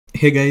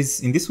Hey guys,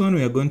 in this one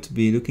we are going to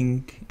be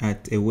looking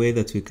at a way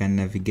that we can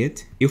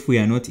navigate if we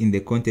are not in the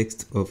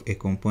context of a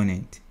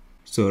component.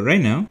 So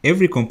right now,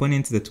 every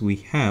component that we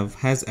have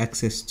has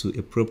access to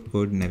a prop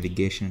called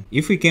navigation.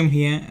 If we came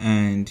here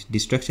and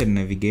destructured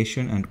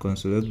navigation and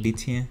console logged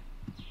it here,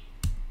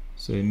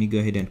 so let me go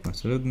ahead and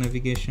console log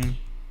navigation.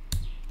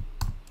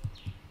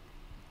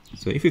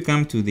 So if you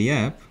come to the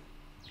app,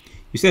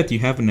 you see that you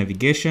have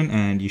navigation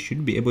and you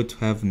should be able to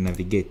have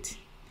navigate,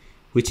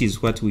 which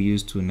is what we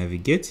use to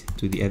navigate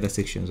to the other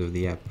sections of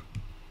the app.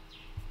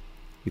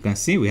 You can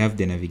see we have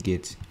the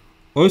navigate.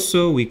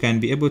 Also, we can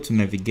be able to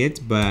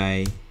navigate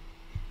by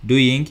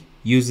doing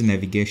use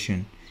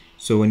navigation.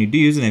 So when you do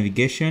use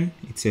navigation,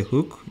 it's a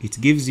hook.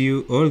 It gives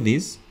you all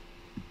these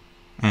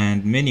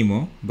and many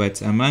more,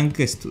 but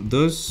amongst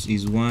those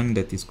is one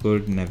that is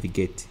called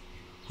navigate,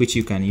 which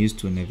you can use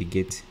to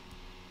navigate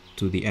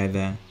to the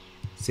other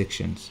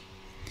sections.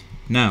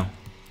 Now,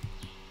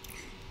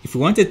 if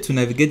we wanted to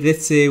navigate,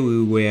 let's say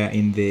we were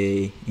in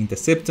the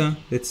interceptor,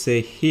 let's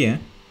say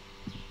here,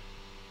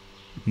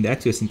 in the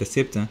Axios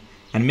interceptor,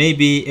 and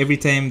maybe every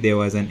time there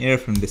was an error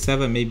from the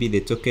server, maybe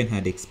the token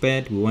had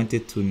expired, we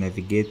wanted to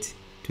navigate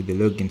to the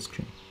login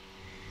screen.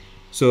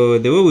 So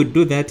the way we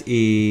do that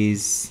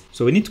is,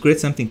 so we need to create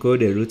something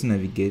called a root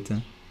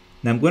navigator.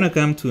 Now I'm going to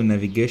come to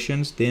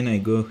navigations, then I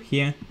go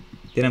here,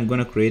 then I'm going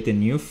to create a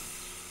new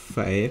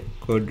file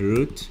called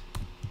root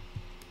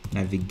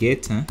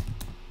navigator.js.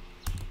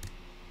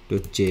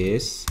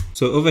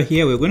 So over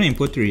here we're going to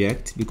import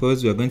React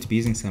because we're going to be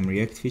using some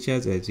React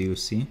features, as you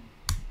see.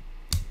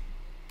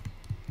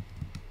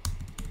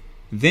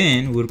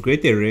 Then we'll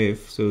create a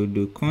ref, so we'll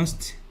do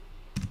const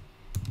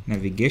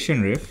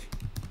navigation ref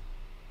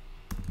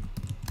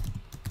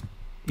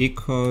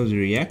equals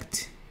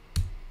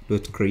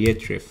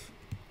react.create ref.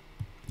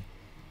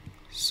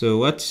 So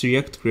what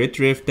React create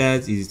ref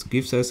does is it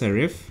gives us a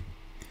ref.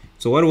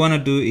 So what we want to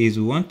do is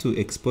we want to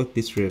export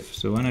this ref.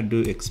 So we want to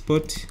do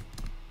export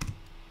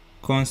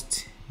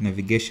const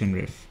navigation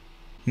ref.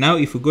 Now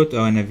if we go to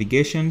our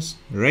navigations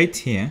right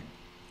here,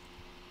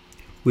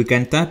 we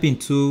can tap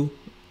into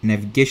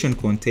navigation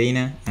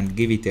container and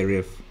give it a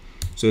ref.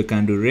 So we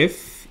can do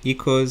ref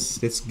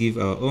equals, let's give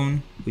our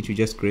own, which we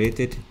just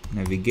created,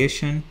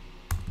 navigation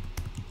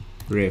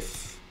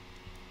ref,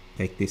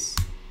 like this.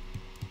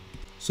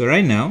 So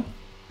right now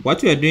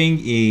what we are doing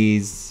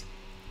is,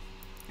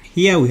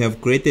 here we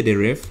have created a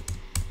ref,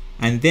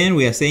 and then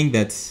we are saying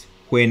that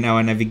when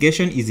our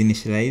navigation is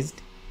initialized,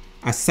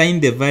 assign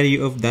the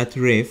value of that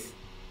ref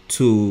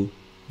to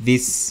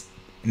this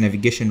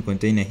navigation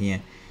container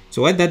here.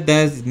 So what that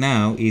does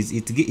now is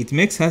it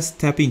makes us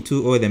tap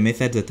into all the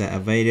methods that are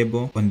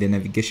available on the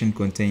navigation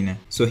container.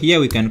 So here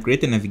we can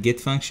create a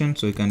navigate function,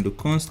 so we can do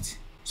const.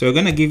 So we're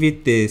going to give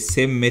it the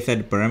same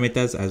method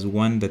parameters as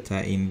one that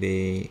are in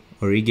the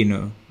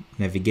original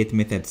navigate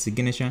method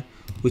signature,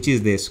 which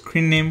is the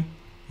screen name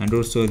and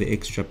also the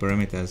extra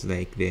parameters,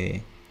 like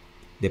the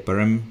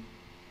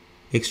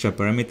extra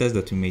parameters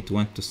that we might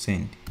want to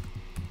send.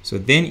 So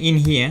then in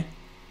here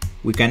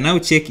we can now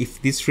check if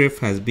this ref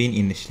has been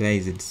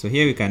initialized. So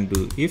here we can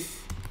do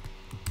if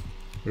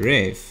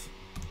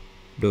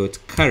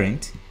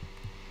ref.current.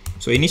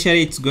 So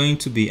initially it's going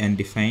to be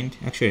undefined.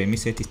 Actually, let me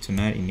set it to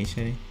null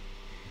initially.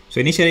 So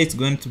initially it's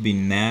going to be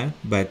null,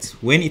 but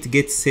when it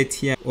gets set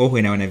here, or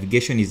when our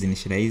navigation is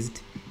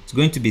initialized, it's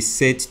going to be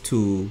set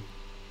to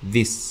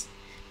this,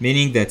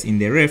 meaning that in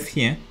the ref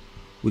here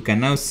we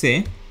can now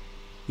say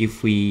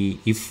if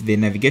the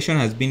navigation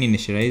has been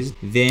initialized,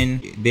 then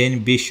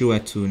be sure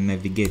to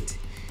navigate.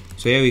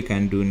 So here we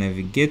can do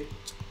navigate.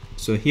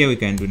 So here we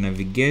can do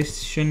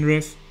navigation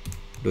ref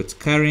dot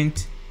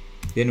current,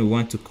 then we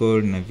want to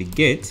call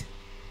navigate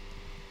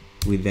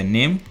with the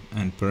name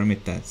and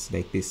parameters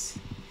like this.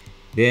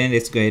 Then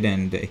let's go ahead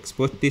and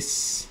export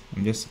this.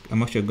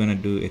 I'm actually gonna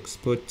do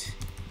export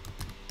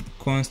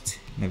const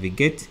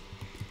navigate.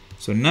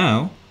 So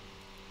now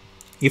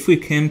if we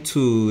came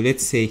to,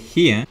 let's say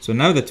here, so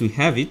now that we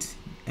have it,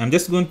 I'm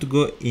just going to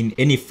go in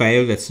any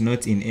file that's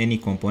not in any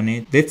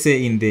component, let's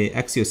say in the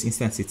Axios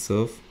instance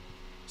itself.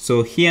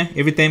 So here,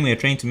 every time we are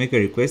trying to make a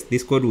request,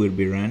 this code will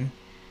be run.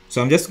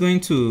 So I'm just going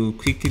to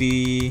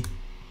quickly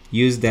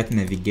use that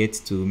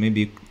navigate to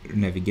maybe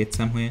navigate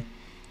somewhere.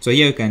 So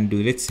here we can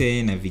do, let's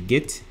say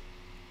navigate.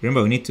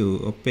 Remember we need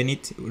to open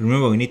it.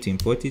 Remember we need to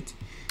import it,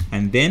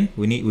 and then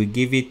we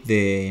give it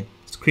the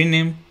screen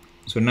name.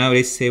 So now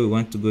let's say we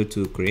want to go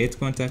to create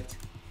contact.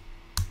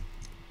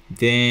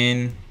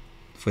 Then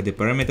for the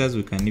parameters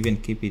we can even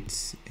keep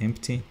it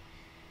empty.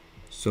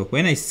 So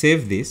when I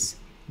save this,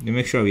 we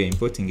make sure we are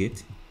importing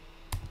it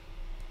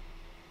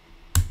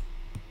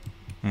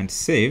and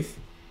save.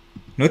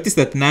 Notice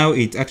that now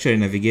it actually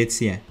navigates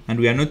here, and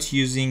we are not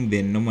using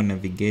the normal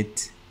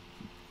navigate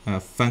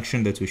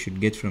function that we should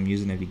get from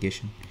user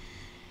navigation.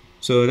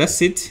 So that's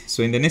it.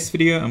 So in the next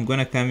video I'm going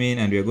to come in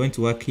and we are going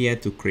to work here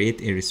to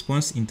create a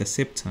response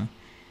interceptor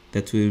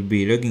that will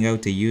be logging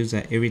out a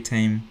user every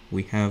time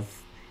we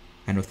have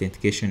an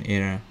authentication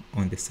error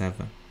on the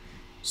server.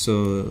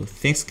 So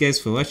thanks guys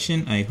for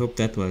watching. I hope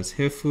that was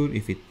helpful.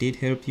 If it did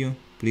help you,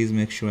 please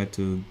make sure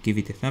to give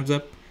it a thumbs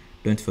up.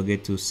 Don't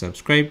forget to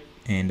subscribe,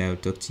 and I'll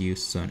talk to you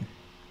soon.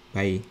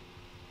 Bye.